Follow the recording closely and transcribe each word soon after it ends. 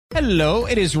Hello,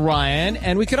 it is Ryan,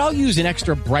 and we could all use an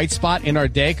extra bright spot in our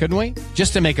day, couldn't we?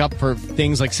 Just to make up for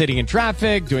things like sitting in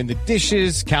traffic, doing the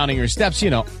dishes, counting your steps,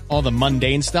 all the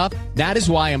mundane stuff. That is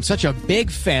why I'm such a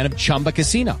big fan of Chumba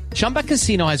Casino. Chumba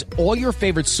Casino has all your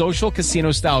favorite social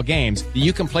casino-style games that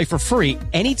you can play for free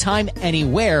anytime,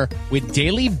 anywhere with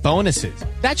daily bonuses.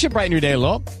 That should brighten your day a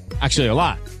little. Actually, a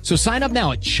lot. So sign up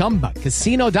now at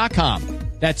ChumbaCasino.com.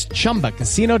 That's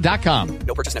ChumbaCasino.com.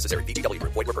 No purchase necessary. VGW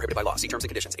Group. Void where prohibited by law. See terms and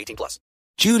conditions. 18+.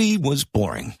 Judy was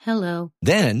boring. Hello.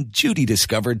 Then Judy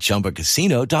discovered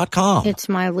ChumbaCasino.com. It's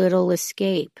my little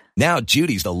escape. Now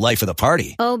Judy's the life of the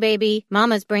party. Oh, baby,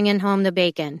 mama's bringing home the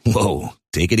bacon. Whoa,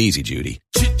 take it easy, Judy.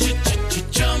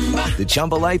 The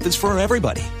Chumba life is for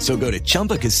everybody. So go to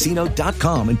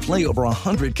ChumbaCasino.com and play over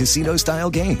 100 casino-style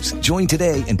games. Join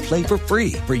today and play for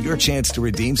free for your chance to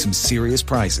redeem some serious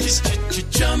prizes.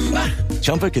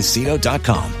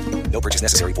 ChumbaCasino.com. No purchase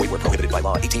necessary. Void where prohibited by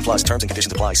law. 18+. Terms and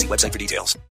conditions apply. See website for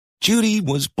details. Judy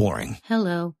was boring.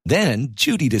 Hello. Then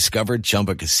Judy discovered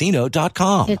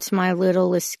ChumbaCasino.com. It's my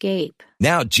little escape.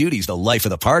 Now Judy's the life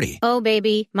of the party. Oh,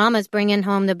 baby, mama's bringing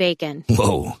home the bacon.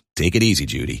 Whoa, take it easy,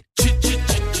 Judy.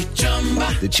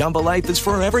 The Chumba life is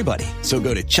for everybody. So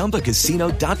go to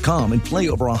ChumbaCasino.com and play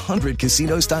over 100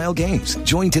 casino-style games.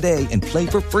 Join today and play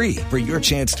for free for your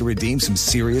chance to redeem some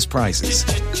serious prizes.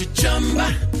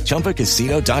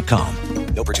 ChumbaCasino.com.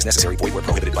 No purchase necessary. Void where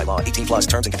prohibited by law. 18+.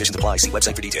 Terms and conditions apply. See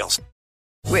website for details.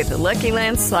 With the Lucky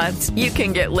Land Slots, you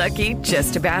can get lucky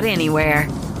just about anywhere.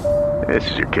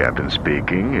 This is your captain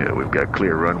speaking. We've got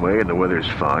clear runway and the weather's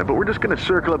fine, but we're just going to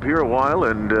circle up here a while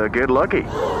and get lucky.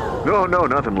 No,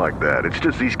 nothing like that. It's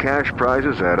just these cash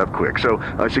prizes add up quick. So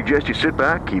I suggest you sit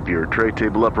back, keep your tray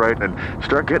table upright, and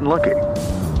start getting lucky.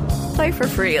 Play for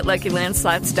free at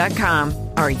LuckyLandSlots.com.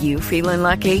 Are you feeling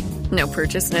lucky? No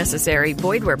purchase necessary.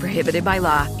 Void where prohibited by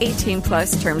law.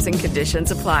 18+ terms and conditions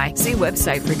apply. See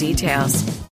website for details.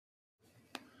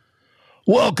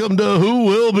 Welcome to Who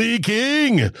Will Be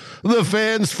King, the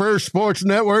Fans First Sports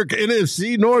Network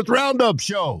NFC North Roundup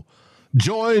Show.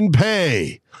 Join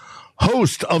Pay,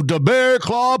 host of the Bear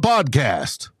Claw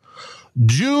Podcast.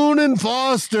 June and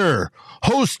Foster,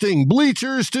 hosting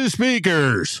Bleachers to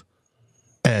Speakers.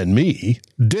 And me,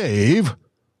 Dave,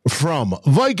 from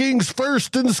Vikings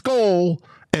First and Skull,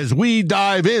 as we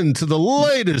dive into the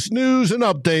latest news and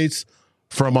updates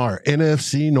from our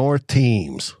NFC North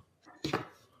teams.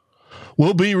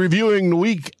 We'll be reviewing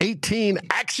Week 18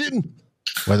 action,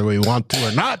 whether we want to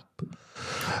or not,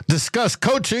 discuss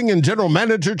coaching and general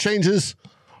manager changes,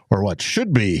 or what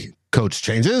should be coach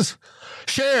changes,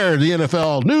 share the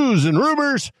NFL news and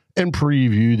rumors, and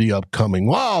preview the upcoming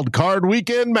wild card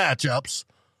weekend matchups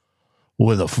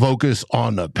with a focus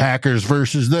on the Packers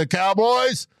versus the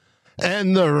Cowboys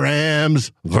and the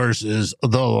Rams versus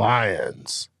the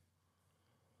Lions.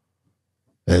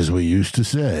 As we used to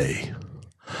say,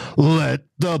 let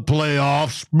the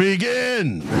playoffs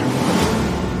begin.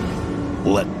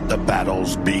 Let the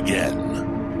battles begin.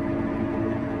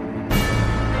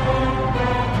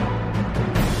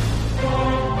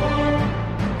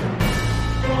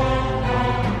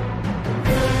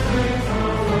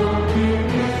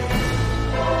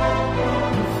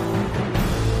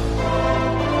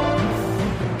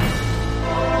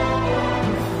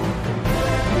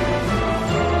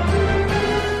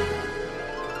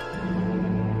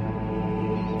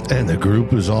 And the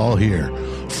group is all here.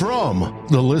 From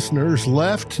the listeners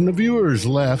left and the viewers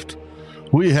left,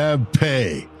 we have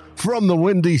Pay from the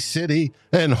Windy City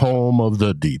and home of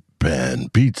the Deep Pan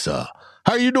Pizza.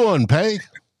 How you doing, Pay?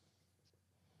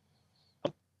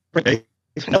 Another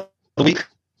week.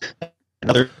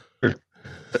 Another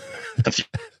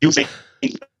confusing.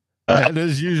 And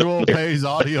as usual, Pay's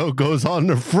audio goes on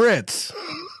to Fritz.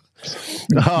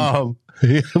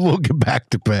 We'll get back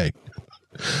to Pay.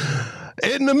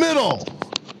 In the middle,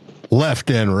 left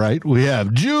and right, we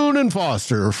have June and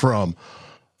Foster from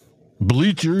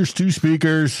Bleachers to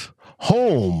Speakers,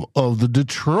 home of the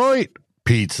Detroit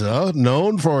Pizza,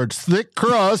 known for its thick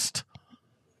crust.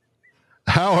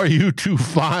 How are you two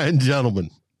fine gentlemen?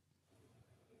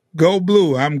 Go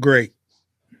Blue. I'm great.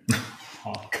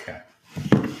 Okay.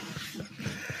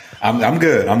 I'm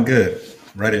good. I'm good.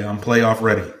 Ready. I'm playoff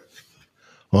ready.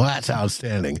 Well, that's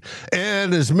outstanding.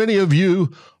 And as many of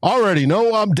you already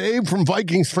know, I'm Dave from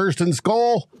Vikings First and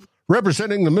Skull,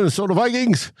 representing the Minnesota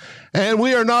Vikings, and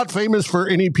we are not famous for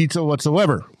any pizza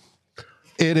whatsoever.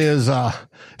 It is,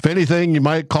 if anything, you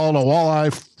might call it a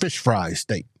walleye fish fry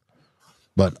steak.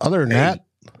 But other than that,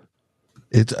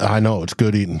 I know it's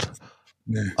good eating.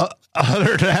 Yeah.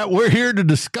 Other than that, we're here to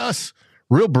discuss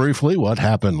real briefly what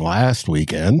happened last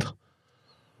weekend.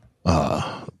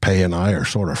 Pay and I are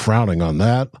sort of frowning on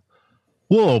that.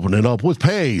 We'll open it up with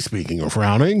Pay. Speaking of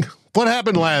frowning, what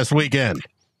happened last weekend?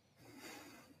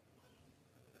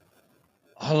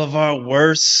 All of our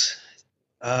worst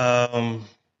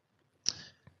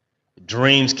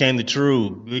dreams came to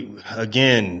true.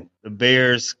 Again, the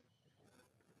Bears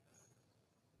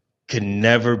could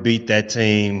never beat that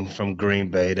team from Green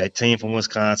Bay. That team from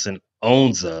Wisconsin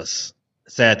owns us.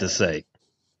 Sad to say.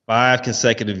 5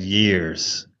 consecutive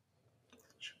years,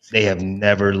 they have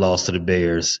never lost to the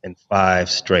Bears in 5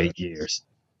 straight years.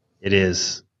 It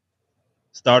is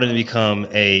starting to become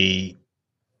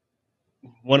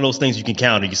one of those things you can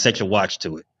count. You can set your watch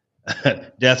to it.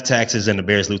 Death taxes and the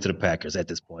Bears lose to the Packers at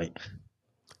this point.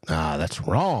 That's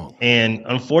wrong. And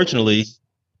unfortunately,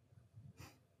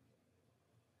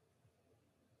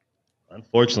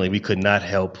 we could not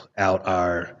help out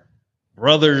our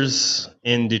brothers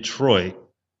in Detroit.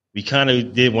 We kind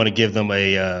of did want to give them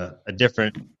a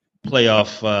different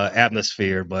playoff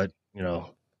atmosphere, but,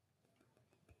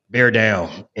 bear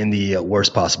down in the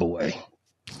worst possible way.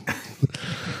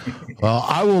 Well,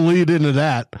 I will lead into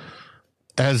that.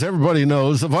 As everybody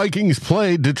knows, the Vikings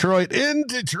played Detroit in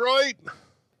Detroit,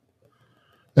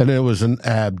 and it was an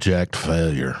abject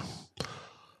failure.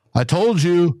 I told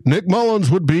you Nick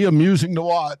Mullins would be amusing to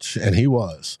watch, and he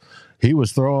was. He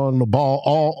was throwing the ball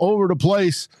all over the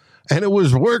place, and it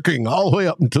was working all the way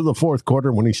up until the fourth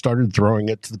quarter when he started throwing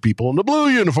it to the people in the blue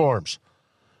uniforms.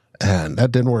 And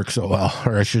that didn't work so well,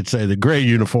 or I should say the gray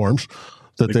uniforms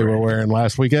that they were wearing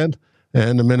last weekend.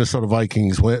 And the Minnesota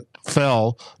Vikings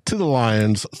fell to the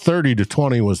Lions.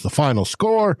 30-20 was the final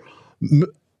score,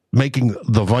 making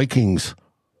the Vikings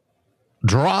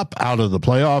drop out of the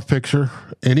playoff picture.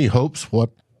 Any hopes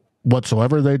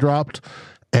whatsoever they dropped,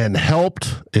 and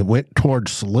helped. It went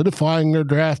towards solidifying their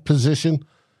draft position.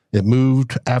 It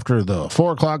moved after the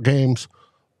 4:00 games,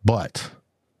 but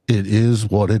it is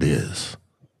what it is.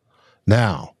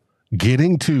 Now,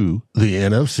 getting to the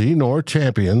NFC North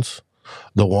champions,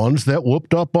 the ones that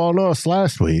whooped up on us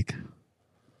last week.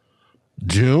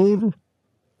 June,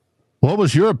 what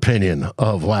was your opinion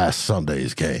of last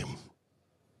Sunday's game?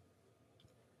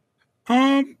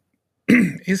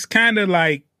 It's kind of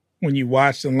like when you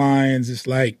watch the Lions, it's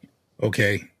like,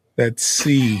 okay, let's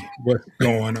see what's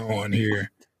going on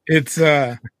here. It's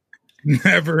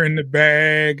never in the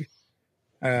bag.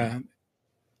 I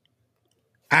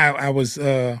was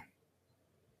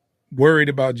worried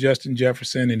about Justin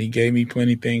Jefferson, and he gave me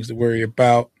plenty of things to worry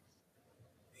about.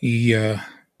 He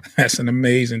has an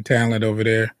amazing talent over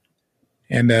there.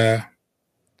 And I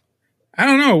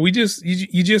don't know.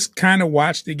 You just kind of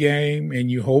watch the game and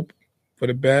you hope for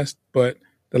the best. But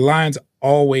the Lions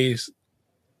always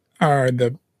are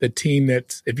the team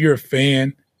that's, if you're a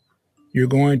fan, you're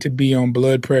going to be on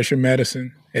blood pressure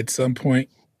medicine at some point.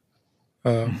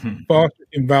 Foster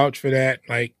can vouch for that.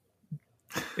 Like,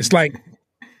 it's like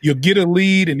you'll get a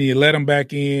lead and you let them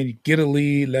back in. You get a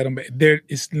lead, let them back.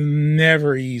 It's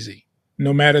never easy.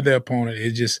 No matter the opponent,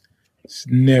 it's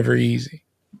never easy.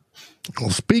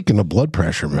 Well, speaking of blood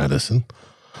pressure medicine,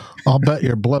 I'll bet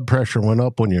your blood pressure went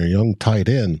up when your young tight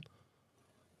end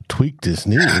tweaked his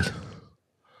knee.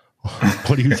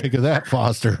 What do you think of that,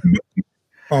 Foster?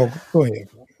 Oh, go ahead.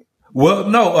 Well,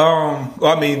 no.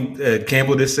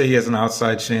 Campbell did say he has an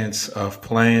outside chance of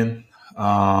playing.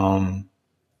 That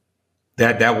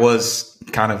was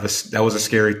a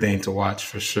scary thing to watch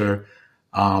for sure.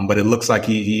 But it looks like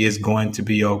he is going to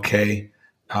be okay.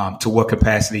 To what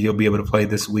capacity he'll be able to play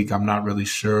this week, I'm not really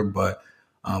sure. But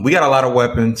we got a lot of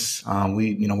weapons.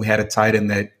 We had a tight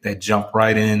end that jumped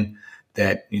right in.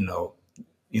 That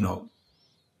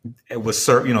it was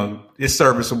it's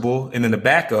serviceable. And then the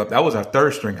backup, that was our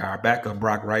third string. Our backup,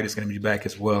 Brock Wright, is going to be back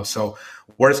as well. So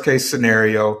worst case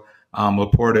scenario,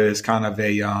 Laporta is kind of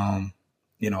a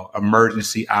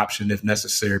emergency option if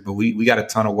necessary. But we got a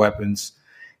ton of weapons,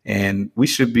 and we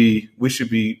should be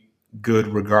good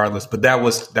regardless. But that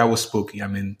was spooky. I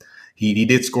mean, he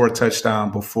did score a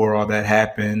touchdown before all that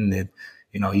happened, and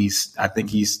I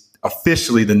think he's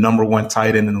officially the number one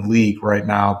tight end in the league right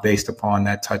now based upon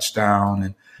that touchdown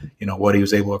and what he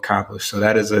was able to accomplish. So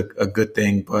that is a good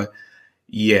thing. But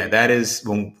yeah, that is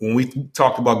when we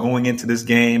talked about going into this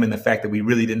game and the fact that we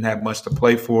really didn't have much to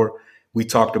play for. We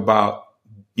talked about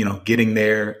getting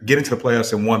to the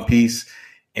playoffs in one piece,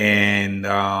 and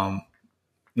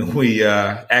we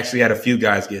actually had a few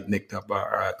guys get nicked up.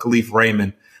 Khalif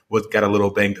Raymond got a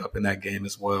little banged up in that game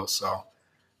as well. So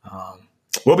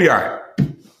we'll be all right.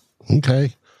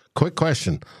 Okay. Quick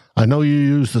question. I know you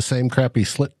use the same crappy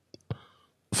slit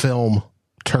film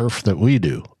turf that we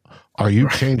do. Are you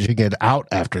changing it out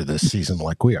after this season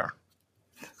like we are?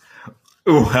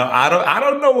 Well, I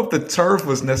don't know if the turf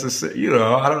was necessary.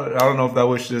 I don't know if that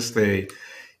was just a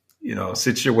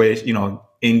situation,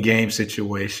 in-game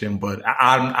situation. But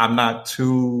I'm not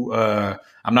too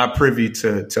I'm not privy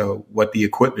to what the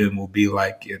equipment will be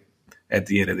like at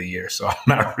the end of the year, so I'm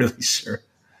not really sure.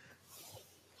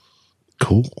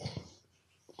 Cool.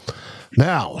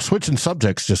 Now, switching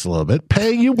subjects just a little bit.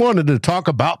 Pay, you wanted to talk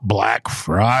about Black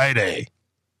Friday.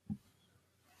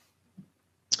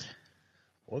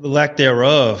 Well, the lack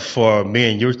thereof for me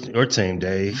and your team,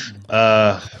 Dave.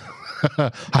 I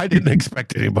didn't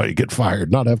expect anybody to get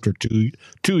fired, not after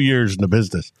two years in the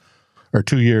business, or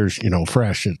 2 years,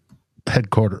 fresh at head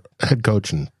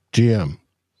coach and GM.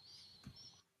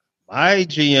 My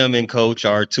GM and coach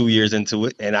are 2 years into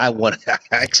it, and I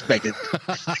expected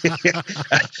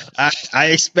I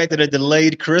expected a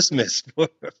delayed Christmas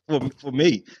for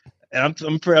me, and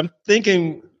I'm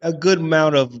thinking a good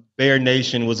amount of Bear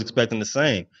Nation was expecting the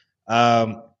same.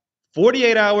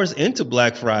 48 hours into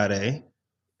Black Friday,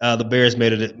 the Bears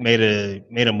made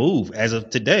a move as of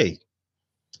today.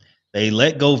 They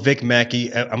let go Luke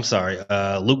Getsy.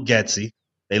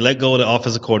 They let go of the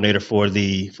offensive coordinator for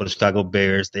the Chicago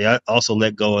Bears. They also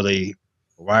let go of the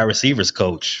wide receivers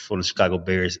coach for the Chicago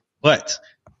Bears. But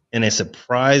in a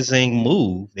surprising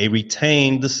move, they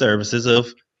retained the services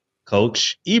of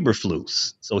Coach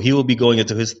Eberflus. So he will be going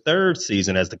into his third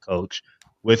season as the coach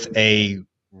with a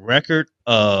record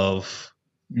of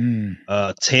 10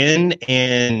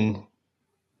 and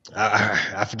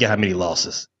I forget how many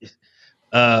losses.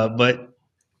 But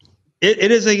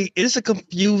it is a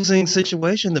confusing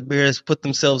situation the Bears put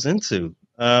themselves into.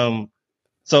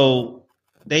 So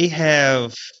they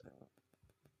have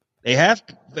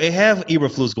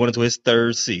Eberflus going into his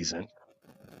third season,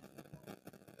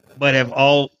 but have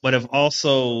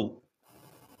also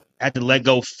had to let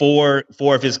go four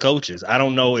of his coaches. I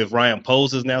don't know if Ryan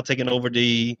Poles is now taking over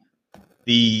the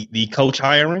coach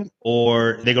hiring,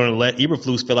 or they're going to let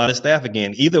Eberflus fill out his staff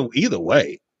again. Either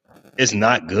way, it's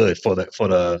not good for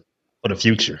the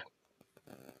future.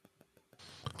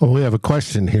 Well, we have a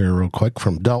question here real quick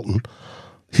from Delton.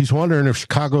 He's wondering if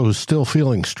Chicago is still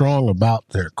feeling strong about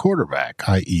their quarterback,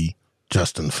 i.e.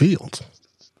 Justin Fields.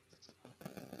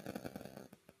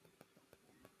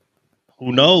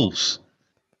 Who knows?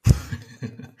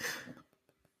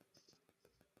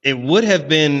 It would have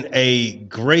been a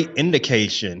great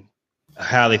indication of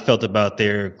how they felt about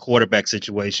their quarterback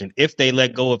situation if they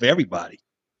let go of everybody.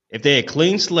 If they had a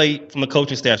clean slate from a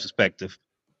coaching staff perspective,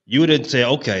 you would say,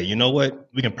 okay, you know what?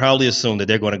 We can probably assume that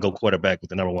they're going to go quarterback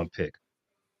with the number one pick.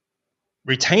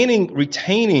 Retaining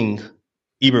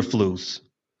Eberflus,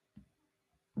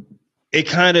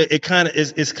 it's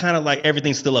kind of like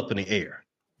everything's still up in the air.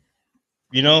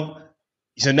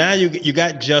 So now you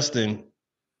got Justin,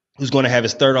 who's going to have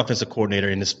his third offensive coordinator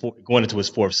going into his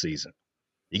fourth season.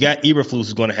 You got Eberflus,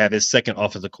 who's going to have his second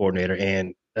offensive coordinator,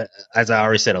 and as I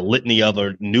already said, a litany of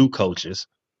other new coaches.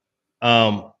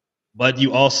 But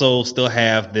you also still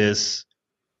have this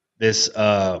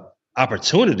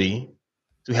opportunity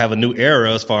to have a new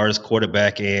era as far as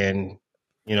quarterback and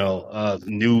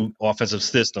new offensive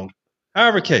system.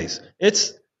 However, case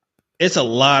it's a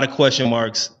lot of question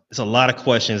marks. It's a lot of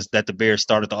questions that the Bears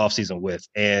started the offseason with,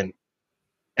 and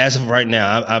as of right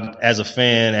now, I'm as a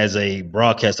fan, as a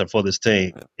broadcaster for this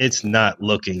team, it's not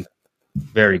looking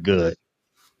very good.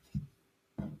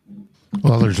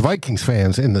 Well, there's Vikings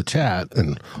fans in the chat,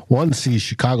 and one sees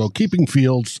Chicago keeping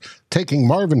Fields, taking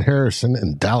Marvin Harrison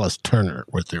and Dallas Turner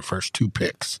with their first two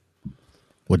picks.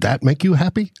 Would that make you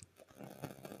happy?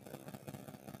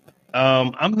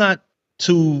 I'm not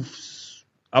too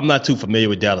familiar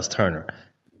with Dallas Turner,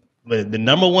 but the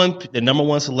number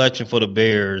one selection for the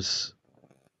Bears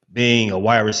being a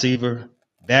wide receiver,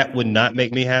 that would not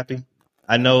make me happy.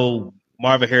 I know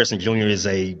Marvin Harrison Jr. is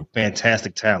a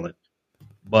fantastic talent,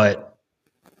 but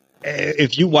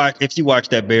if you watch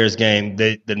that Bears game,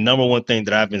 the number one thing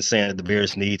that I've been saying that the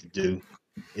Bears need to do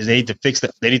is they need to fix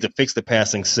the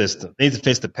passing system. They need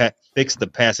to fix the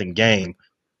passing game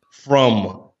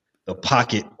from the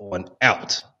pocket on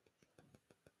out.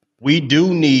 We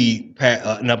do need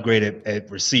an upgrade at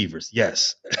receivers,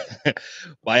 yes.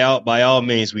 by all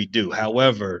means, we do.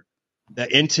 However,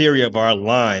 the interior of our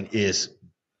line is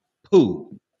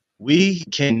poo. We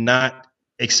cannot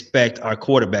expect our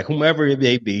quarterback, whomever it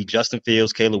may be, Justin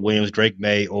Fields, Caleb Williams, Drake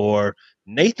May, or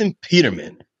Nathan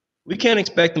Peterman, we can't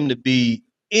expect them to be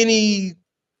any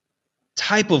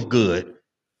type of good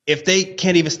if they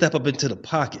can't even step up into the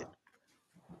pocket.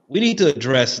 We need to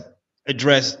address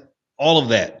all of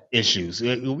that issues.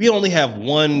 We only have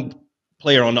one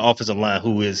player on the offensive line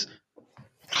who is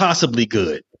possibly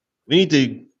good. We need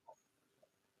to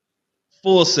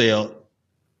Full Sail,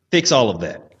 fix all of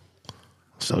that.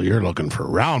 So you're looking for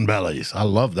round bellies. I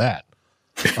love that.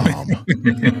 It's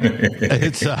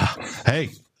hey,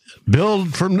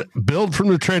 build from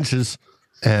the trenches,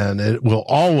 and it will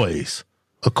always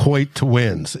equate to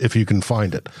wins if you can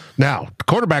find it. Now, the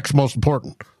quarterback's most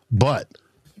important, but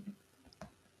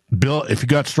if you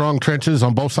got strong trenches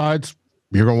on both sides,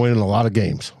 you're going to win in a lot of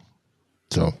games.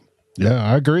 So, yeah,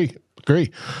 I agree.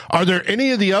 Are there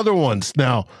any of the other ones?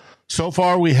 Now, so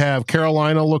far we have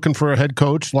Carolina looking for a head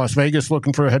coach, Las Vegas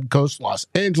looking for a head coach, Los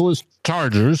Angeles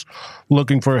Chargers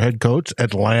looking for a head coach,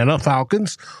 Atlanta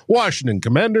Falcons, Washington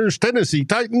Commanders, Tennessee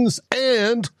Titans,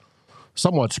 and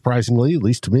somewhat surprisingly, at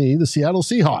least to me, the Seattle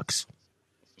Seahawks.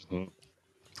 Mm-hmm.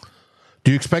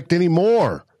 Do you expect any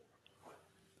more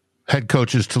head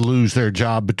coaches to lose their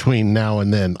job between now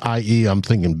and then, i.e., I'm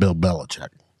thinking Bill Belichick?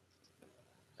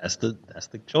 That's the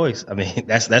choice. I mean,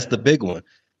 that's the big one.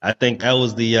 I think that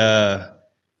was the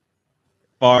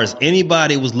far as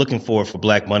anybody was looking for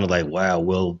Black Monday, like, wow,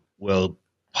 will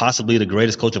possibly the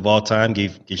greatest coach of all time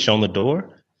get shown the door?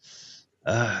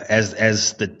 As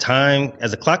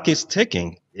the clock gets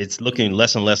ticking, it's looking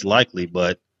less and less likely,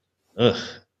 but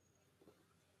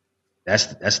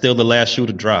that's still the last shoe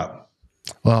to drop.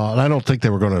 Well, and I don't think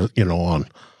they were going to, on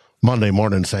Monday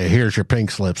morning say, here's your pink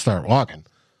slip, start walking.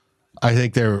 I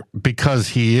think because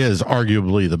he is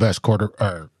arguably the best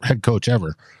head coach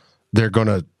ever, they're going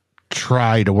to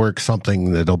try to work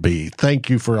something that'll be, thank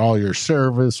you for all your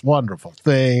service, wonderful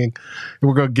thing.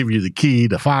 We're going to give you the key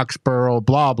to Foxborough,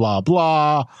 blah, blah,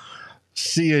 blah.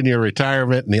 See you in your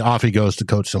retirement, and off he goes to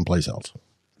coach someplace else.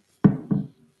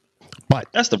 But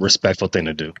that's the respectful thing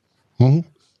to do. Mm-hmm.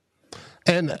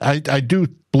 And I do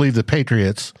believe the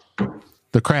Patriots,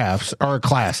 the Crafts, are a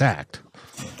class act.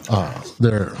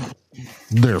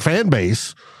 Their fan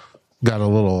base got a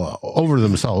little over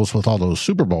themselves with all those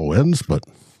Super Bowl wins, but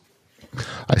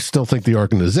I still think the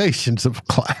organization's a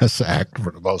class act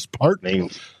for the most part. I mean,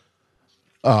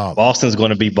 Boston's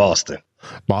going to be Boston.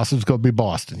 Boston's going to be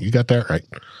Boston. You got that right.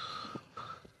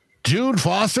 Jude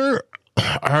Foster,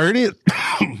 are any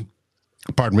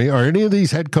of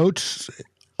these head coach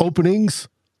openings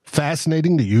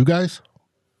fascinating to you guys?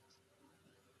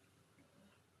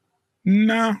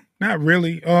 No, not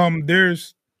really.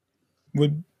 There's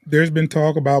been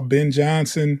talk about Ben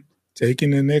Johnson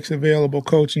taking the next available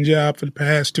coaching job for the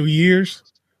past 2 years.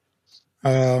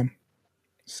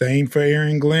 Same for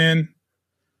Aaron Glenn.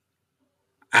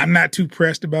 I'm not too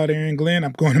pressed about Aaron Glenn.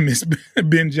 I'm going to miss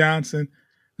Ben Johnson.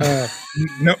 No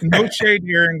shade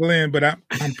to Aaron Glenn, but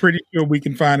I'm pretty sure we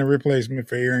can find a replacement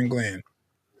for Aaron Glenn.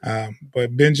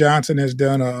 But Ben Johnson has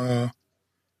done a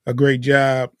great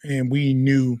job, and we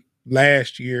knew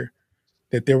last year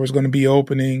that there was going to be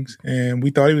openings, and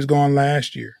we thought he was gone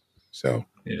last year. So,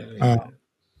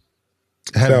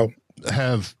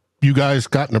 have you guys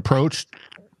gotten approached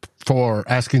for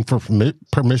asking for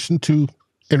permission to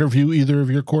interview either of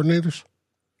your coordinators?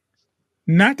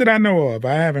 Not that I know of.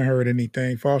 I haven't heard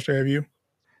anything. Foster, have you?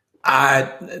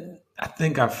 I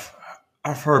think I've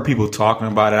heard people talking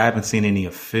about it. I haven't seen any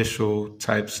official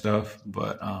type stuff,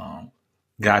 but I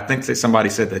think somebody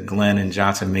said that Glenn and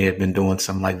Johnson may have been doing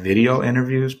some like video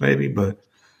interviews maybe, but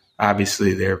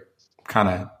obviously they're kind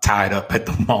of tied up at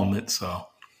the moment. So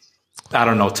I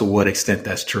don't know to what extent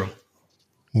that's true.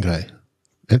 Okay.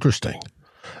 Interesting.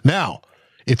 Now,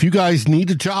 if you guys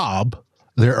need a job,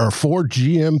 there are 4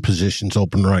 GM positions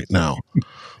open right now.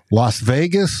 Las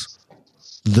Vegas,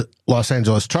 the Los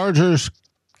Angeles Chargers,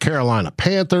 Carolina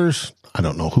Panthers. I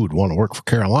don't know who would want to work for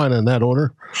Carolina in that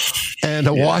order. And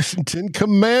the Washington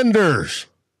Commanders.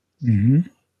 Mm-hmm.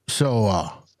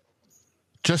 So,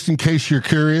 just in case you're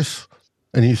curious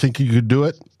and you think you could do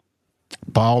it,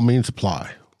 by all means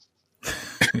apply.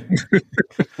 I'm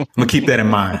going to keep that in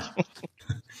mind.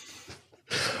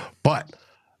 But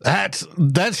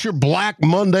that's your Black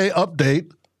Monday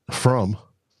update from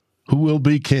Who Will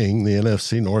Be King, the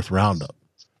NFC North Roundup.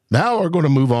 Now we're going to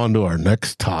move on to our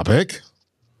next topic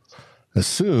as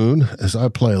soon as I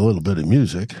play a little bit of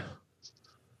music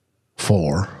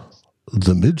for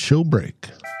the mid-show break.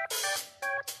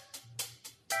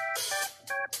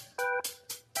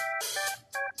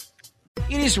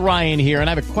 It is Ryan here, and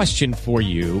I have a question for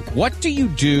you. What do you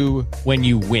do when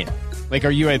you win? Like, are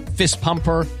you a fist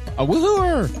pumper, a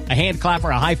woohooer, a hand clapper,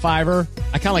 a high fiver?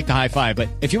 I kind of like the high five, but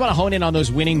if you want to hone in on those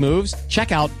winning moves,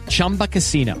 check out Chumba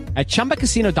Casino. At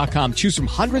ChumbaCasino.com, choose from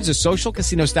hundreds of social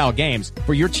casino-style games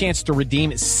for your chance to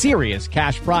redeem serious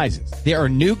cash prizes. There are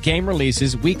new game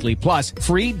releases weekly, plus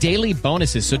free daily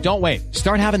bonuses, so don't wait.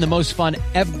 Start having the most fun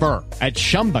ever at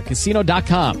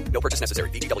ChumbaCasino.com. No purchase necessary.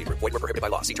 VGW Group. Void where prohibited by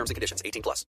law. See terms and conditions.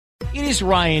 18+. It is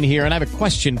Ryan here, and I have a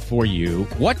question for you.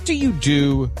 What do you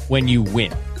do when you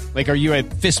win? Like, are you a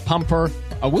fist pumper,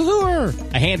 a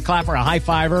woohooer, a hand clapper, a high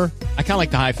fiver? I kind of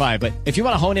like the high five, but if you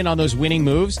want to hone in on those winning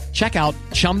moves, check out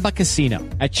Chumba Casino.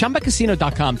 At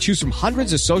ChumbaCasino.com, choose from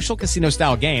hundreds of social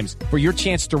casino-style games for your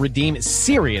chance to redeem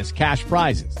serious cash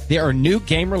prizes. There are new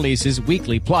game releases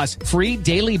weekly, plus free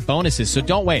daily bonuses. So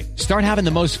don't wait. Start having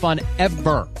the most fun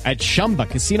ever at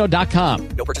ChumbaCasino.com.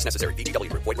 No purchase necessary. VGW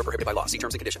Group. Void where prohibited by law. See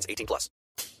terms and conditions. 18+.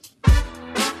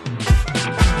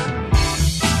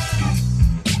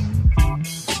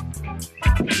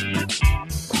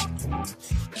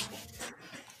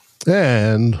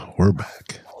 And we're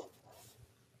back.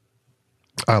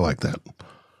 I like that.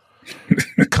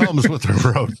 Comes with a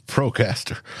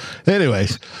Procaster.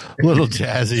 Anyways, a little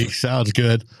jazzy. Sounds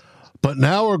good. But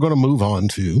now we're going to move on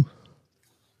to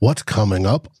what's coming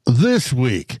up this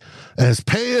week. As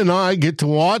Pay and I get to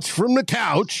watch from the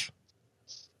couch,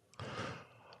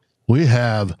 we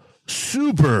have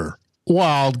Super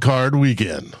Wild Card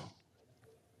Weekend.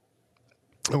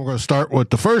 And we're going to start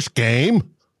with the first game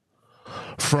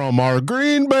from our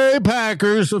Green Bay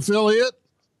Packers affiliate.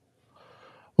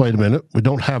 Wait a minute. We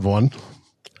don't have one.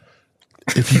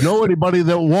 If you know anybody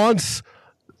that wants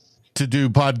to do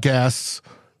podcasts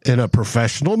in a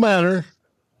professional manner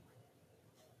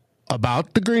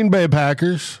about the Green Bay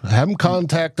Packers, have them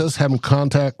contact us, have them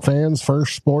contact Fans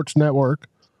First Sports Network.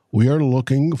 We are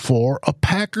looking for a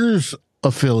Packers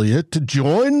affiliate to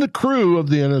join the crew of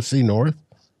the NFC North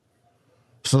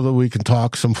so that we can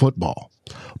talk some football.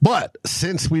 But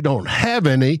since we don't have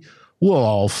any, we'll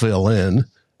all fill in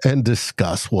and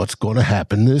discuss what's going to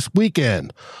happen this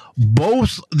weekend.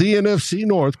 Both the NFC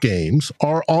North games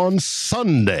are on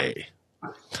Sunday.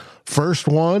 First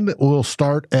one will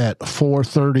start at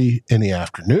 4:30 in the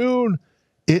afternoon.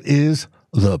 It is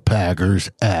the Packers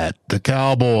at the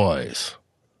Cowboys.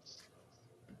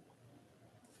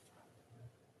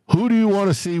 Who do you want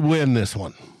to see win this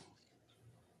one?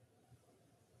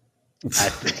 I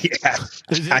think I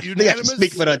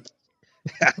speak for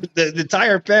the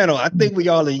entire panel. I think we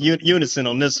all in unison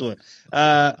on this one.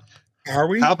 Are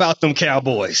we? How about them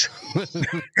Cowboys?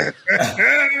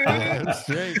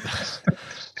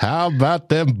 How about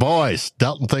them boys?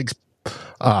 Dalton thinks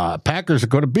Packers are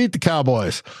going to beat the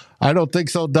Cowboys. I don't think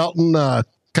so, Dalton.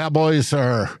 Cowboys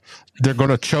they're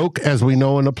going to choke, as we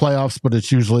know in the playoffs, but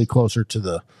it's usually closer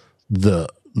to the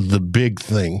big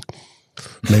thing.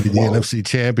 Maybe the NFC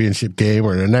Championship game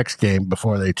or the next game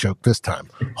before they choke this time.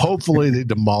 Hopefully they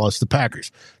demolish the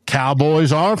Packers.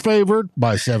 Cowboys are favored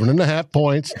by 7.5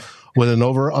 points with an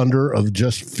over-under of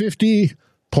just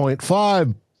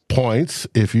 50.5 points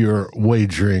if you're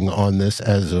wagering on this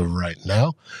as of right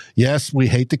now. Yes, we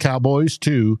hate the Cowboys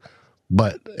too,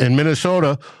 but in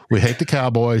Minnesota, we hate the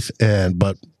Cowboys,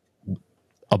 but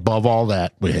above all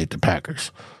that, we hate the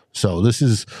Packers. So this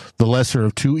is the lesser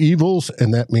of two evils,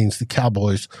 and that means the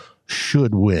Cowboys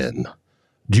should win.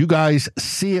 Do you guys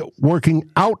see it working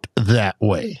out that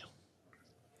way?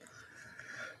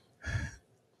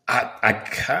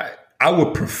 I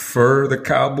would prefer the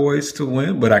Cowboys to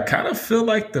win, but I kind of feel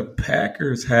like the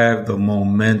Packers have the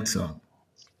momentum.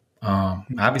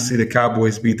 Obviously, the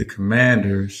Cowboys beat the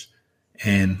Commanders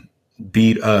and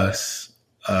beat us,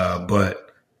 but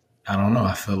I don't know.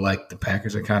 I feel like the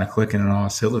Packers are kind of clicking on all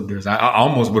cylinders. I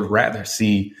almost would rather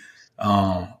see.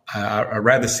 I'd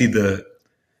rather see the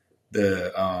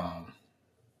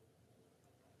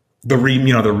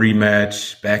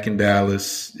rematch back in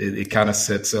Dallas. It kind of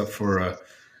sets up for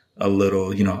a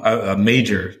little, a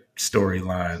major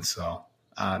storyline. So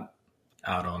I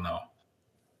don't know.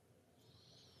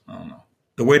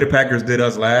 The way the Packers did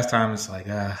us last time, it's like,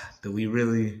 do we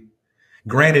really?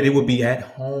 Granted, it would be at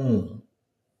home.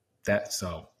 That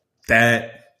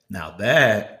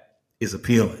is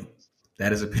appealing.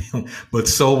 That is appealing. But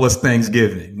so was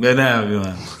Thanksgiving. But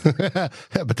now,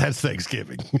 but that's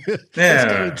Thanksgiving. Yeah,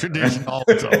 got a tradition all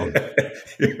its own.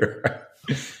 You're right.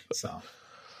 So,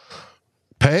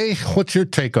 Pay, what's your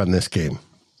take on this game?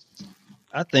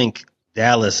 I think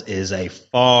Dallas is a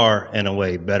far and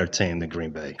away better team than Green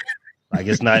Bay. Like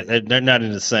they're not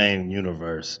in the same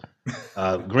universe.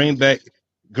 Green Bay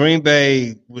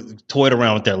toyed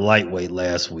around with their lightweight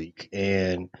last week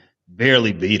and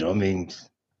barely beat them.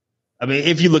 I mean,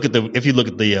 if you look at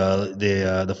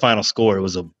the final score,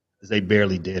 they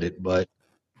barely did it. But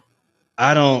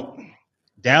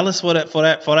Dallas for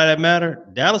that matter.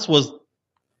 Dallas was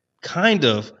kind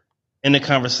of in the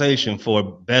conversation for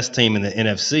best team in the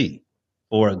NFC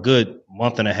for a good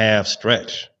month and a half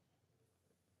stretch.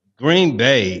 Green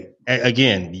Bay,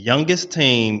 again, youngest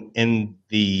team in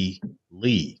the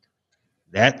league.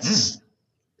 That's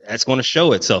that's going to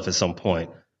show itself at some point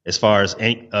as far as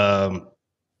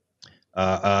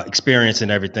experience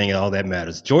and everything and all that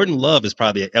matters. Jordan Love is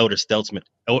probably an elder statesman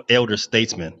for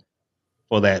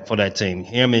that team.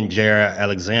 Him and Jared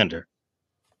Alexander.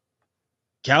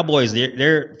 Cowboys,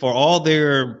 they're for all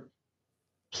their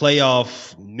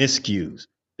playoff miscues,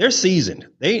 they're seasoned.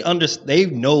 They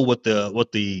know what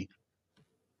the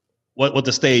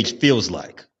stage feels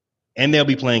like, and they'll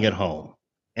be playing at home,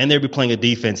 and they'll be playing a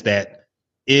defense that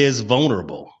is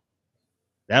vulnerable.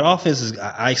 That offense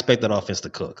I expect that offense to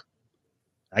cook.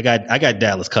 I got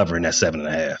Dallas covering that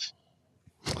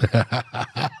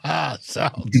 7.5.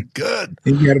 Sounds good.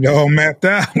 You got it all mapped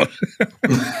out.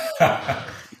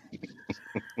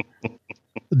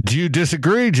 Do you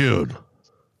disagree, Jude?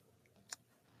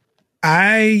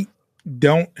 I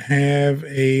don't have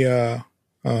a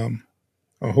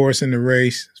horse in the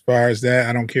race as far as that.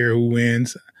 I don't care who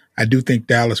wins. I do think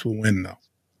Dallas will win, though.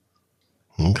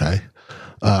 Okay.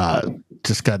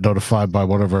 Just got notified by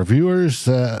one of our viewers.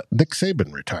 Nick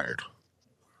Saban retired.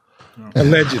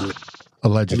 Allegedly.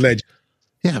 Allegedly.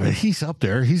 Yeah, but he's up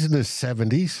there. He's in his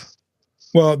 70s.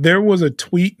 Well, there was a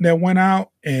tweet that went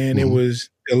out, and it was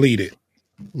deleted.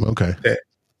 Okay.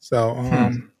 So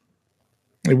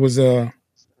it was an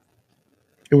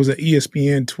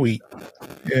ESPN tweet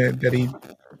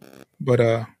but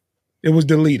it was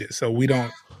deleted. So we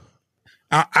don't.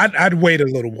 I'd wait a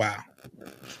little while.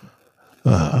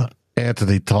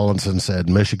 Anthony Tollinson said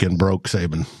Michigan broke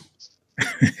Saban.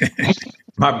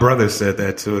 My brother said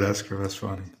that too. That's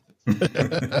funny.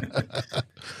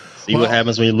 See what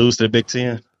happens when you lose to the Big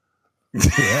Ten?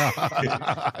 Yeah,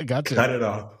 I got you. Cut it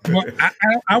off. Well,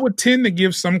 I would tend to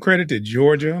give some credit to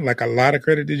Georgia, like a lot of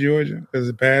credit to Georgia, because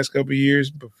the past couple of years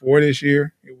before this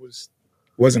year, it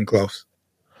wasn't close.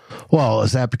 Well,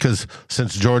 is that because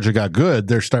since Georgia got good,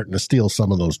 they're starting to steal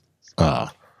some of those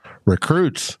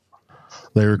recruits?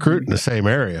 They recruit in the same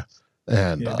area,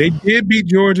 and they did beat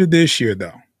Georgia this year,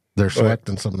 though. They're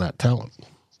selecting some of that talent.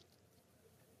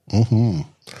 Mm-hmm.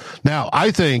 Now,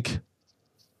 I think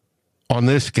on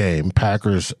this game,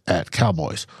 Packers at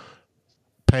Cowboys,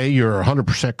 you're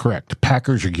 100% correct.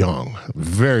 Packers are young,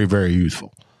 very, very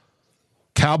youthful.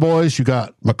 Cowboys, you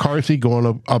got McCarthy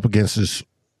going up against his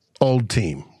old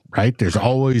team, right? There's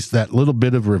always that little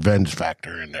bit of revenge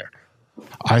factor in there.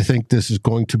 I think this is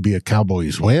going to be a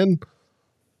Cowboys win,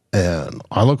 and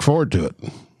I look forward to it.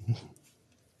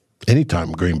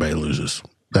 Anytime Green Bay loses,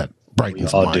 that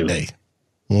brightens my day.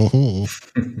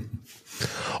 Mm-hmm.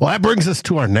 Well, that brings us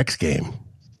to our next game.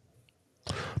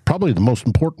 Probably the most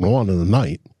important one of the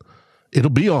night.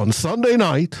 It'll be on Sunday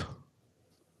night.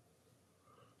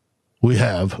 We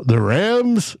have the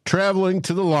Rams traveling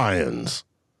to the Lions.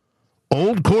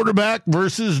 Old quarterback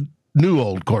versus new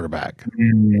old quarterback.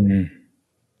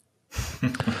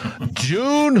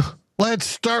 June, let's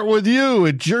start with you.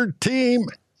 It's your team.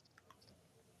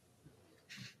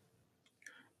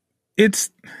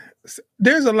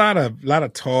 There's a lot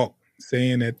of talk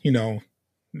saying that,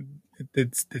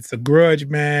 it's a grudge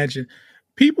match, and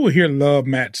people here love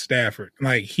Matt Stafford.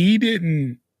 Like, he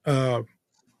didn't it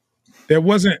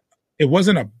wasn't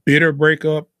a bitter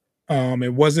breakup.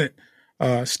 It wasn't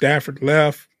Stafford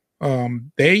left.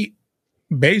 They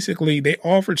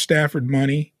offered Stafford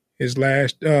money his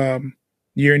last year,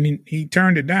 and he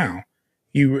turned it down.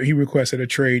 He requested a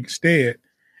trade instead,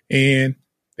 and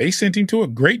they sent him to a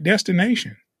great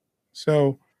destination.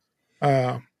 So,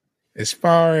 as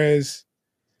far as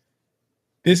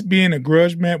this being a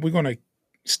grudge match, we're going to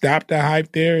stop the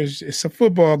hype there. It's a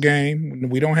football game.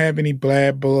 We don't have any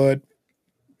bad blood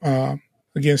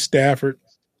against Stafford.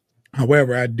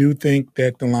 However, I do think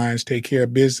that the Lions take care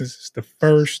of business. It's the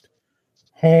first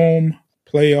home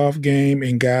playoff game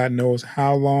in God knows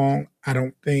how long. I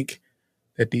don't think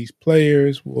that these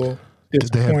players will disappoint.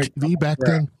 Did they have TV back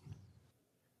then?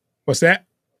 What's that?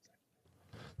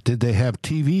 Did they have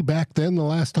TV back then the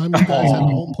last time you guys had a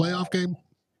home playoff game?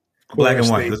 Black and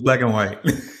white. It's black and white.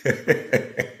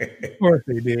 Of course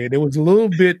they did. It was a little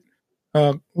bit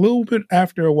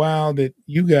after a while that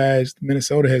you guys,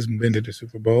 Minnesota hasn't been to the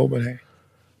Super Bowl, but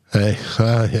hey,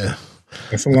 yeah.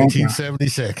 That's a long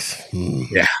 1976.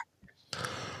 Yeah.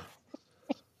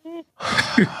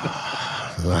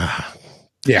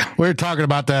 Yeah. We were talking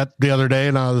about that the other day,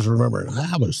 and I was remembering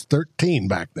I was 13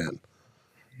 back then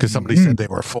because somebody said they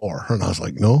were 4. And I was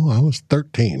like, no, I was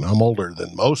 13. I'm older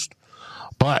than most.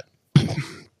 But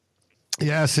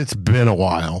yes, it's been a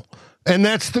while. And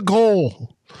that's the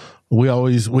goal. We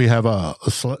have a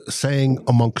saying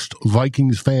amongst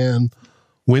Vikings fan,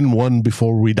 win one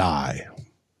before we die.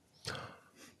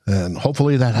 And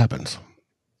hopefully that happens.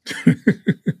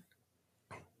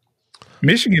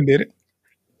 Michigan did it.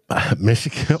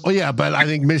 Michigan. Oh, yeah, but I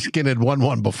think Michigan had won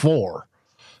one before.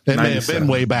 It may have been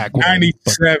way back when.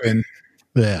 97.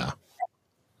 Yeah.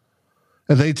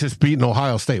 And they just beaten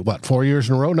Ohio State, 4 years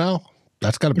in a row now?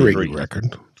 That's got to be a good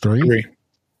record. Three.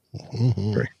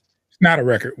 It's not a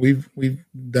record. We've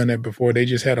done that before. They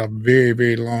just had a very,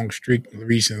 very long streak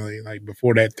recently. Like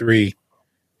before that 3,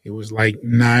 it was like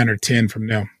 9 or 10 from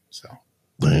them. So,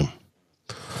 damn.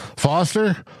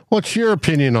 Foster, what's your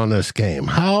opinion on this game?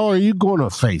 How are you going to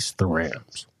face the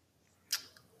Rams?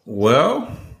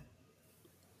 Well,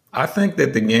 I think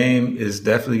that the game is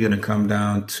definitely going to come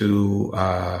down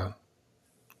to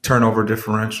turnover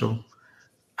differential.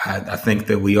 I think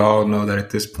that we all know that at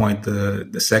this point,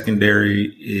 the secondary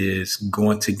is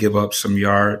going to give up some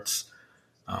yards.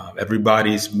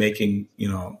 Everybody's making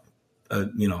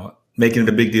making it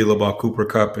a big deal about Cooper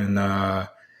Kupp and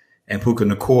Puka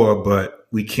Nacua, but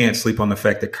we can't sleep on the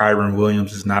fact that Kyron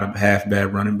Williams is not a half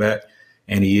bad running back,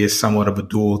 and he is somewhat of a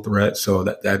dual threat. So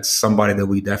that's somebody that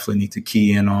we definitely need to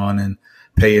key in on and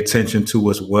pay attention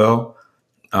to as well.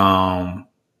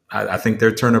 I think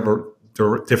their turnover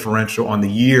differential on the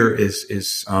year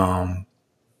is I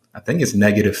think it's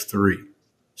 -3.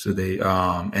 So they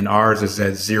and ours is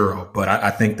at 0. But I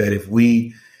think that if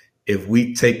we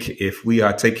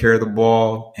take care of the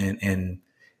ball and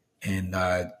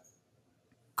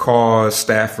cause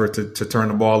Stafford to turn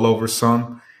the ball over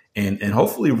some and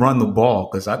hopefully run the ball,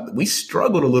 because we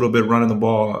struggled a little bit running the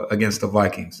ball against the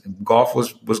Vikings. Goff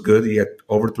was good. He had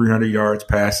over 300 yards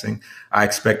passing. I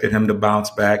expected him to bounce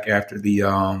back after the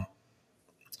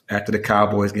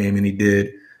Cowboys game, and he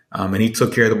did. And he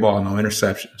took care of the ball, no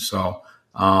interception. So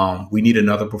we need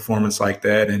another performance like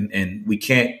that, and we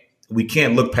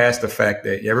can't look past the fact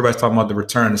that everybody's talking about the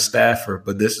return of Stafford,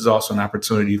 but this is also an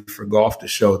opportunity for Goff to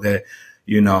show that,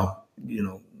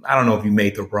 I don't know if you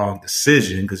made the wrong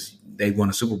decision because they won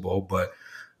a Super Bowl, but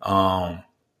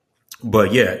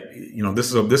yeah,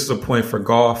 this is a point for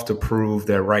Goff to prove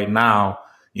that right now,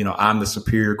 I'm the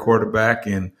superior quarterback,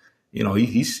 and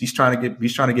he's trying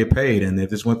to get paid, and if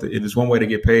there's one way to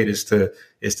get paid is to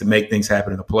make things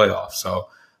happen in the playoffs. So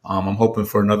I'm hoping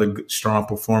for another strong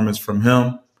performance from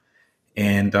him.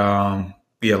 And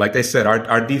like they said,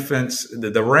 our defense,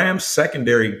 the Rams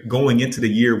secondary going into the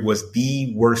year was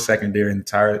the worst secondary in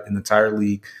the entire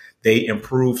league. They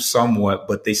improved somewhat,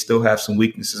 but they still have some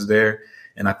weaknesses there.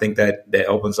 And I think that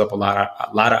opens up a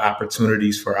lot of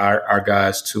opportunities for our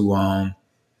guys to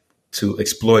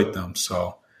exploit them.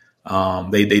 So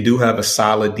they do have a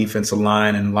solid defensive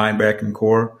line and linebacking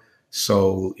core.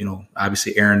 So,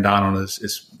 obviously Aaron Donald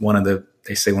is one of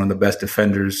the best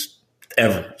defenders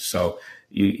ever. So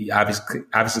you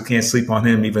obviously can't sleep on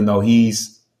him, even though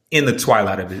he's in the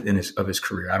twilight of his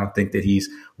career. I don't think that he's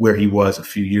where he was a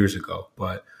few years ago.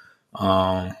 But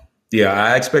I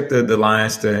expect the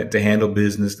Lions to handle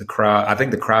business. The crowd, I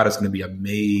think the crowd is going to be a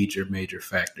major, major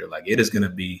factor. Like, it is going to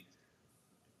be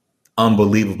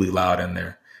unbelievably loud in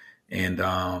there. And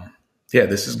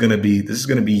this is going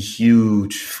to be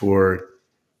huge for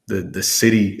the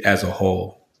city as a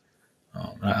whole.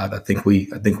 I think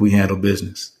we handle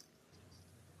business.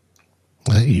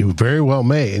 You very well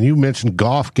may. And you mentioned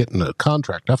Goff getting a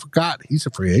contract. I forgot he's a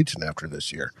free agent after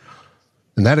this year.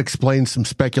 And that explains some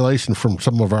speculation from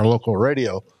some of our local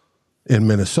radio in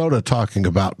Minnesota talking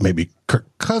about maybe Kirk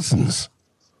Cousins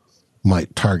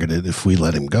might target it if we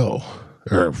let him go,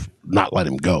 or not let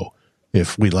him go,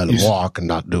 if we let him walk and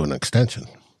not do an extension.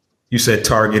 You said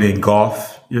targeting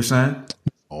Goff, you're saying?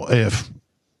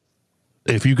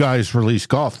 If you guys release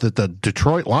Goff, that the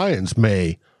Detroit Lions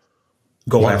may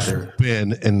go after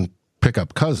Ben and pick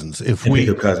up Cousins.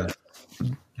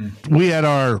 We had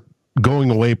our going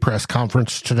away press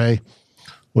conference today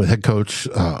with head coach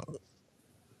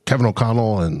Kevin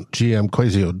O'Connell and GM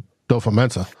Kwesi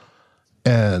Adofo-Mensah,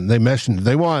 and they mentioned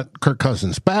they want Kirk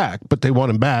Cousins back, but they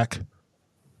want him back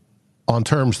on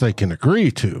terms they can agree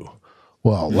to.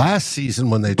 Well, last season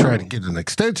when they tried to get an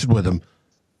extension with him,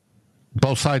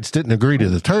 both sides didn't agree to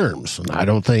the terms, and I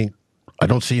don't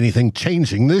see anything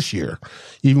changing this year.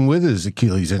 Even with his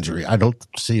Achilles injury, I don't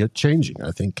see it changing.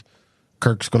 I think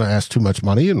Kirk's going to ask too much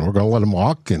money, and we're going to let him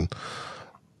walk, and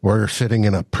we're sitting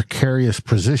in a precarious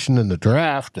position in the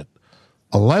draft at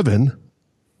 11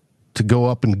 to go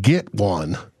up and get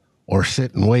one or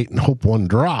sit and wait and hope one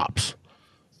drops.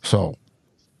 So,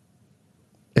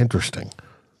 interesting.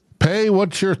 Pay,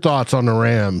 what's your thoughts on the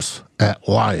Rams at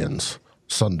Lions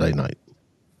Sunday night?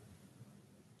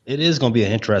 It is going to be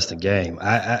an interesting game.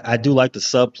 I do like the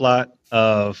subplot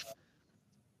of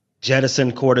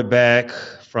jettison quarterback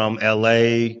from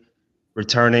L.A.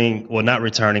 not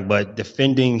returning, but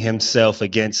defending himself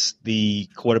against the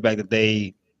quarterback that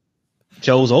they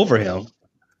chose over him.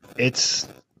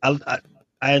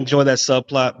 I enjoy that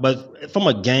subplot, but from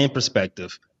a game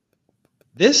perspective,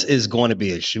 this is going to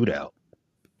be a shootout.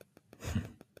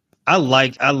 I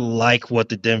like what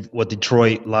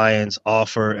Detroit Lions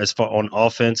offer as far on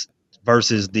offense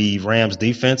versus the Rams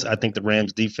defense. I think the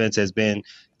Rams defense has been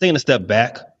taking a step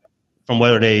back from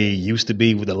where they used to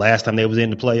be with the last time they was in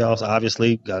the playoffs.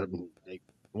 Obviously, they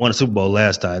won a Super Bowl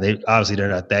last time. They're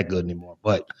not that good anymore.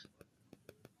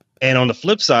 And on the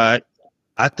flip side,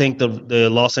 I think the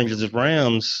Los Angeles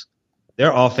Rams,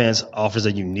 their offense offers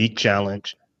a unique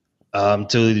challenge to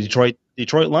the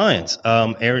Detroit Lions.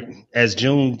 As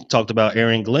June talked about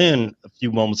Aaron Glenn a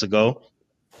few moments ago,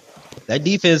 that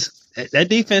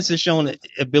defense has shown the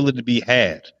ability to be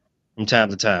had from time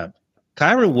to time.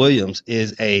 Kyron Williams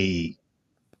is a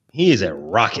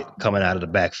rocket coming out of the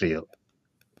backfield.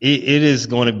 It's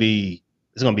going to be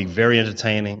very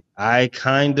entertaining. I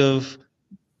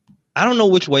don't know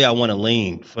which way I want to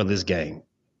lean for this game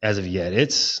as of yet.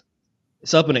 It's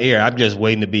up in the air. I'm just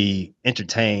waiting to be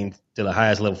entertained to the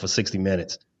highest level for 60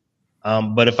 minutes.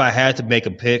 But if I had to make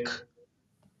a pick,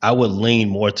 I would lean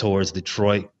more towards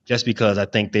Detroit just because I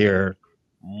think they're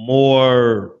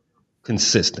more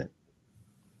consistent.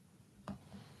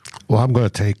 Well, I'm going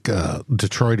to take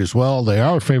Detroit as well. They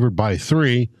are favored by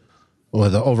 3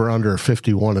 with an over-under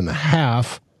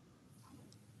 51.5.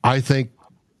 I think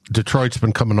Detroit's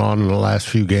been coming on in the last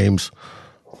few games.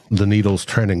 The needle's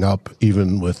trending up,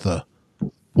 even with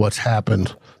what's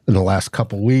happened in the last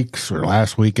couple weeks or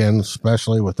last weekend,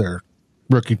 especially with their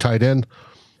rookie tight end.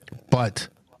 But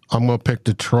I'm going to pick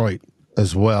Detroit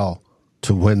as well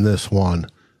to win this one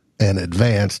and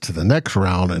advance to the next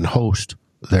round and host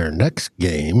their next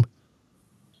game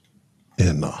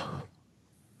in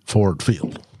Ford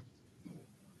Field.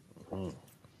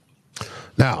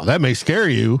 Now, that may scare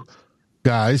you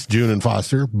guys, June and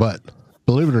Foster, but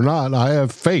believe it or not, I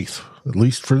have faith, at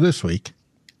least for this week.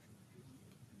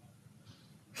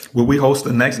 Will we host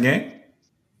the next game?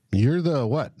 You're the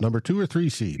what? Number 2 or 3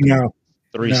 seed? No,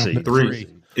 3 seed. 3.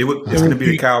 It's going to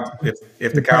be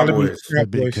the Cowboys.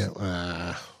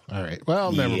 All right.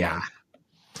 Well, never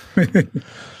mind.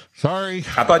 Sorry.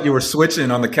 I thought you were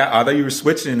switching on the I thought you were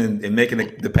switching and making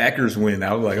the Packers win.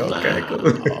 I was like, okay, cool.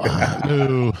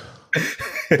 No.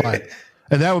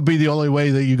 And that would be the only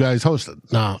way that you guys host it.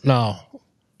 No.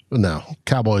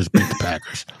 Cowboys beat the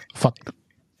Packers. Fuck.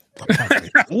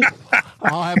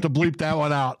 I'll have to bleep that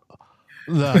one out.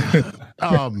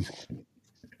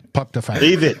 Puck the Packers.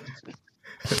 Leave it.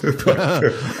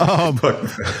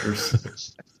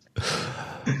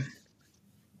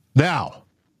 Now,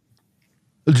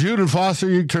 Jude and Foster,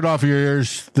 you can turn off your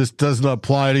ears. This doesn't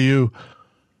apply to you.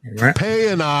 Right. Pay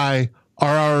and I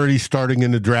are already starting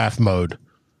into draft mode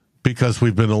because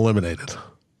we've been eliminated.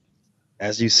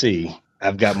 As you see,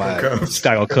 I've got my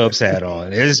Chicago Cubs hat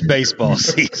on. It's baseball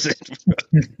season.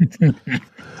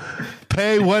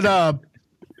 Pay,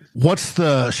 what's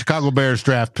the Chicago Bears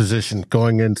draft position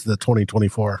going into the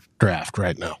 2024 draft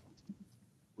right now?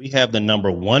 We have the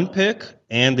number 1 pick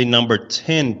and the number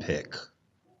 10 pick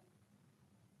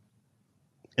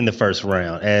in the first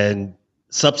round. And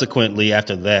subsequently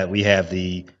after that, we have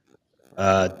the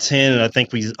 10. And I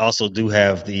think we also do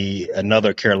have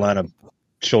another Carolina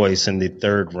choice in the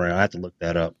 3rd round. I have to look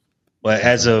that up. But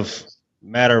as of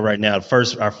matter right now,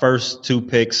 our first 2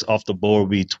 picks off the board will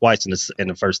be twice in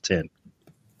the first 10.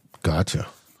 Gotcha.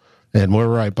 And we're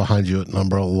right behind you at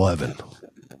number 11.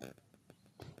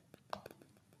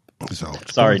 So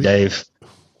sorry, Dave.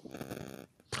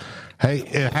 Hey,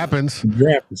 it happens. The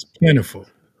draft is plentiful.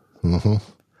 Mm-hmm.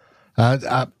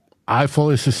 I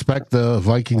fully suspect the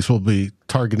Vikings will be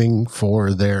targeting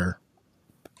for their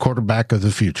quarterback of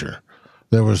the future.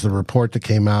 There was the report that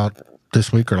came out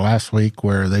this week or last week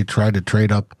where they tried to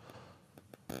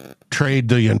trade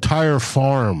the entire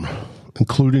farm,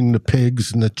 including the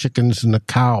pigs and the chickens and the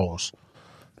cows,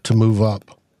 to move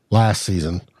up last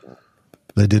season.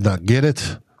 They did not get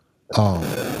it.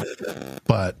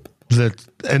 But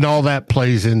all that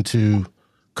plays into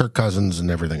Kirk Cousins and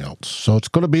everything else. So it's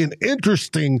going to be an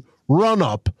interesting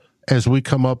run-up as we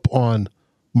come up on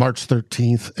March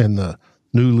 13th and the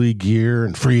new league year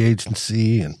and free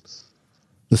agency and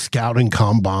the scouting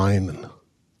combine and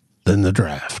then the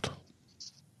draft.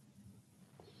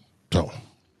 So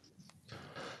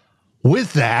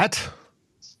with that,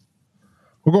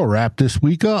 we're going to wrap this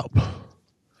week up.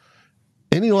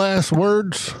 Any last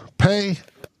words, Pay?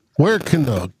 Where can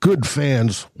the good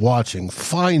fans watching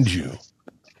find you?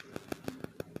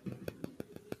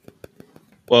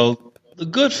 Well, the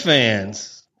good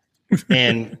fans,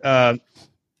 and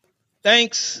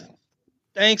thanks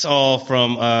all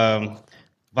from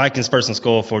Vikings First and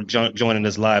Skull for joining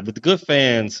us live. But the good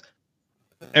fans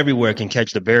everywhere can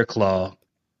catch the Bear Claw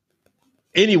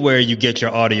anywhere you get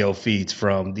your audio feeds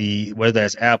from, whether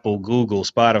that's Apple, Google,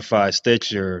 Spotify,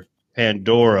 Stitcher,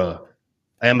 Pandora,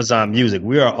 Amazon Music.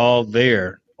 We are all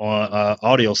there on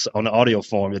the audio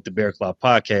form at the Bear Claw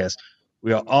Podcast.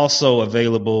 We are also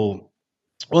available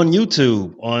on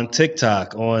YouTube, on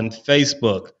TikTok, on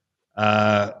Facebook,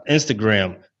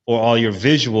 Instagram for all your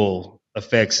visual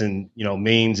effects and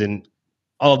memes and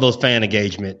all of those fan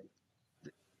engagement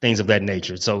things of that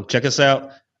nature. So check us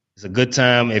out. It's a good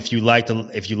time if you like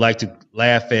to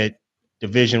laugh at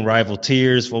division rival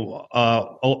tears for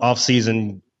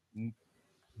off-season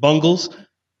bungles.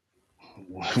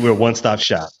 We're a one-stop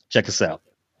shop. Check us out,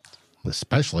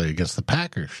 especially against the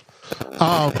Packers.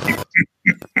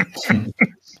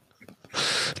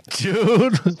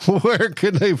 Jude, where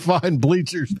can they find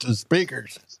Bleachers to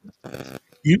Speakers?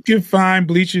 You can find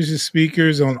Bleachers to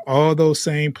Speakers on all those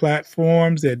same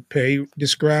platforms that Pay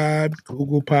described: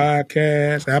 Google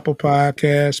Podcasts, Apple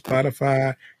Podcasts,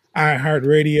 Spotify,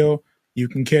 iHeartRadio. You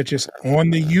can catch us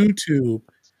on the YouTube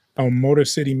on Motor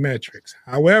City Metrics.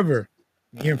 However,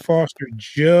 me and Foster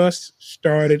just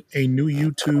started a new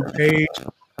YouTube page.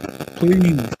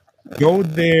 Please go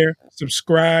there,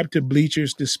 subscribe to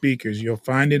Bleachers to Speakers. You'll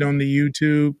find it on the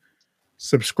YouTube.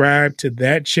 Subscribe to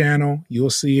that channel. You'll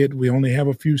see it. We only have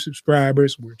a few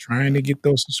subscribers. We're trying to get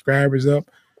those subscribers up.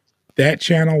 That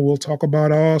channel will talk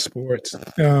about all sports,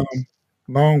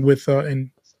 along with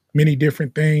and many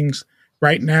different things.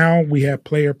 Right now, we have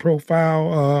Player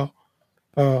Profile,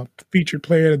 Featured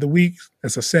Player of the Week.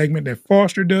 That's a segment that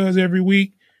Foster does every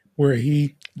week where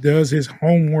he does his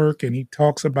homework and he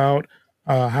talks about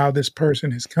how this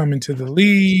person has come into the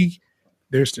league,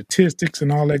 their statistics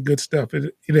and all that good stuff.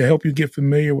 It'll help you get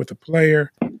familiar with the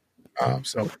player.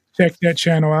 So check that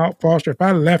channel out. Foster, if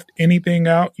I left anything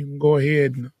out, you can go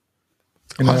ahead. And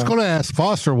I was going to ask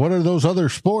Foster, what are those other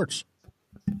sports?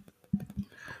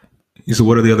 You said,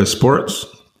 what are the other sports?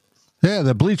 Yeah,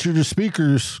 the Bleacher to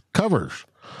Speakers covers.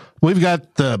 We've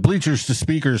got the Bleachers to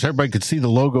Speakers. Everybody could see the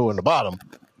logo in the bottom,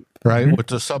 right? Mm-hmm. With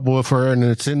the subwoofer, and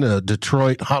it's in the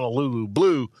Detroit, Honolulu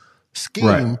blue scheme.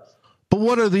 Right. But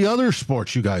what are the other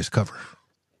sports you guys cover?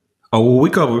 Oh, well, we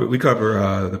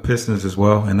cover the Pistons as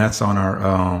well, and that's on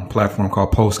our platform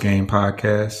called Post Game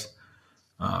Podcast.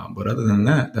 But other than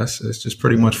that, it's just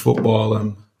pretty much football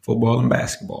and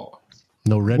basketball.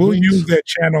 No Red We'll Wings? Use that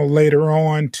channel later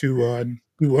on to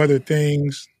do other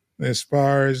things. As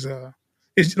far as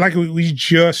it's like we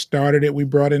just started it. We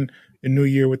brought in the new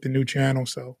year with the new channel,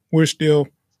 so we're still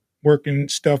working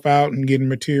stuff out and getting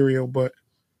material, but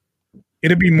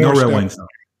it'll be more no Red Wings.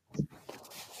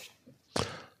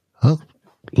 Well,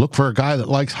 look for a guy that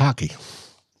likes hockey.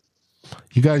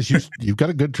 You guys, you've got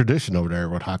a good tradition over there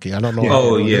with hockey. I don't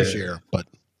know this year, but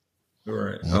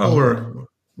right.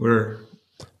 We're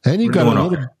and you got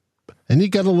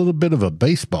a little bit of a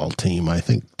baseball team, I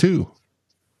think, too.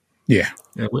 Yeah,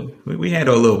 we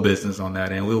handle a little business on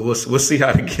that, and we'll see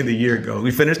how the year goes.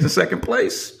 We finished in second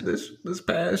place this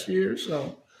past year,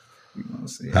 so we'll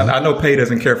see. I know Pay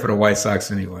doesn't care for the White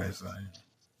Sox anyway. So.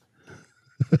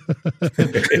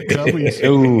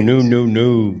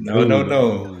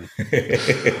 No.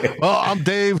 Well, I'm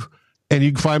Dave, and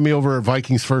you can find me over at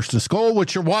Vikings First and Skull,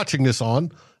 which you're watching this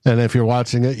on. And if you're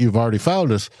watching it, you've already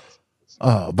found us.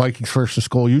 Vikings First and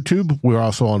Skull YouTube. We're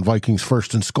also on Vikings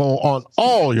First and Skull on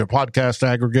all your podcast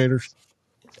aggregators.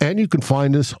 And you can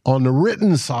find us on the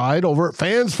written side over at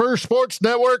Fans First Sports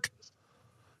Network.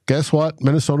 Guess what?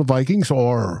 Minnesota Vikings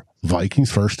or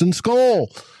Vikings First and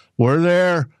Skull. We're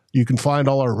there. You can find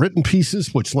all our written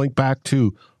pieces, which link back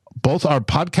to both our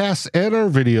podcasts and our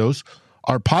videos.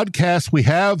 Our podcasts, we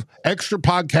have extra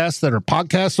podcasts that are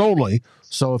podcasts only.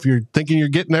 So if you're thinking you're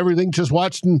getting everything just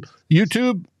watching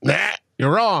YouTube,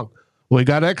 you're wrong. We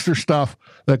got extra stuff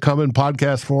that come in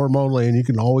podcast form only, and you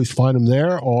can always find them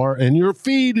there or in your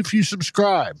feed if you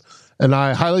subscribe. And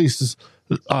I highly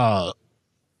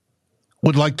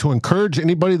would like to encourage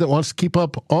anybody that wants to keep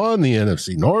up on the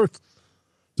NFC North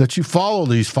that you follow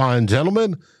these fine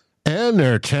gentlemen and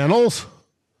their channels.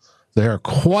 They're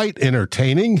quite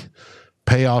entertaining.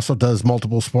 Pay also does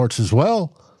multiple sports as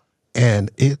well, and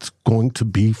it's going to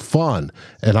be fun.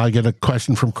 And I get a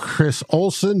question from Chris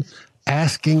Olson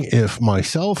asking if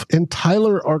myself and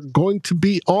Tyler are going to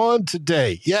be on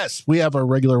today. Yes, we have our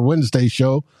regular Wednesday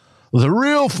show, The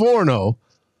Real Forno,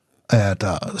 at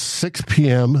 6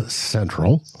 p.m.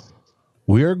 Central.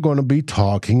 We're going to be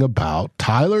talking about,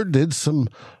 Tyler did some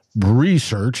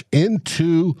research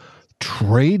into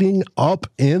trading up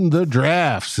in the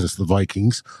draft since the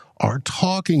Vikings are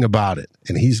talking about it.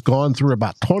 And he's gone through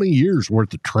about 20 years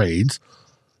worth of trades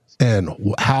and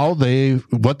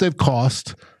what they've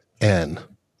cost and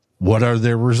what are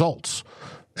their results.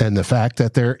 And the fact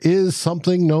that there is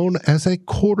something known as a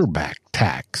quarterback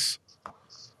tax.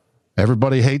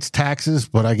 Everybody hates taxes,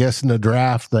 but I guess in the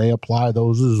draft, they apply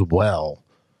those as well.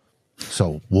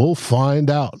 So we'll find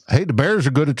out. Hey, the Bears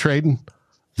are good at trading.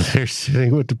 They're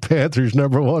sitting with the Panthers'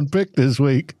 #1 pick this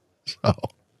week.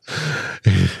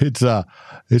 So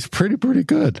it's pretty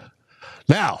good.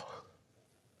 Now,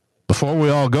 before we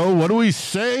all go, what do we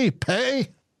say, Pay?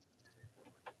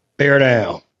 Bear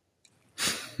down.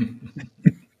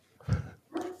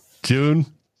 June,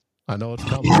 I know it's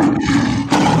coming.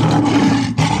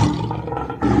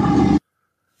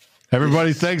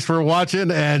 Everybody, thanks for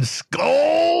watching, and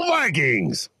Skol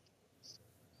Vikings!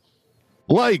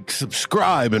 Like,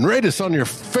 subscribe, and rate us on your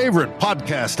favorite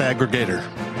podcast aggregator.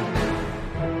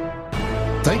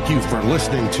 Thank you for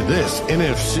listening to this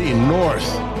NFC North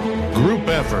group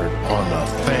effort on the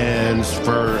Fans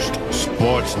First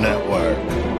Sports Network.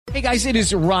 Hey guys, it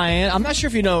is Ryan. I'm not sure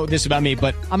if you know this about me,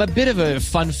 but I'm a bit of a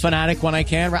fun fanatic when I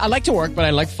can. I like to work, but I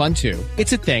like fun too.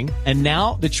 It's a thing. And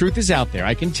now the truth is out there.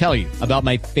 I can tell you about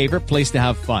my favorite place to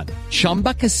have fun.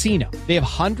 Chumba Casino. They have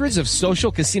hundreds of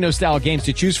social casino style games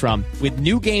to choose from with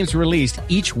new games released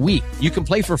each week. You can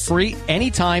play for free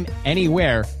anytime,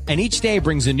 anywhere. And each day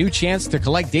brings a new chance to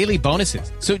collect daily bonuses.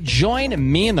 So join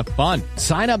me in the fun.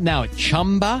 Sign up now at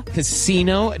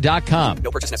ChumbaCasino.com.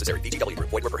 No purchase necessary. VGW.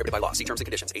 Void where prohibited by law. See terms and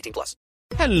conditions. 18+.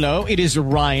 Hello, it is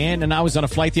Ryan, and I was on a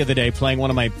flight the other day playing one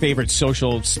of my favorite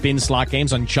social spin slot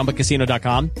games on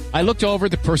ChumbaCasino.com. I looked over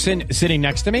at the person sitting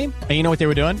next to me, and you know what they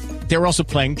were doing? They were also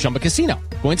playing Chumba Casino.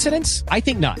 Coincidence? I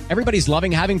think not. Everybody's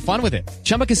loving having fun with it.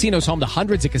 Chumba Casino is home to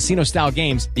hundreds of casino-style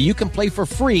games that you can play for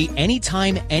free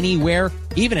anytime, anywhere,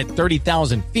 even at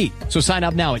 30,000 feet. So sign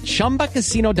up now at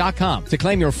ChumbaCasino.com to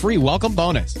claim your free welcome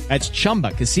bonus. That's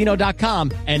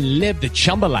ChumbaCasino.com and live the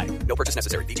Chumba life. No purchase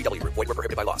necessary. VGW. Void where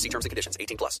prohibited by law. See terms and conditions.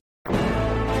 18+.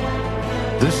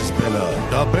 This has been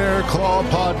a Bear Claw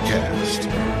podcast.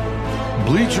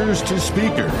 Bleachers to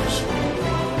speakers.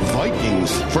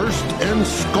 Vikings first and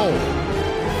Skol.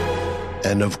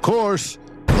 And of course,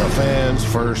 the Fans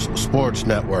First Sports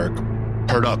Network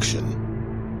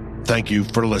production. Thank you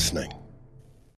for listening.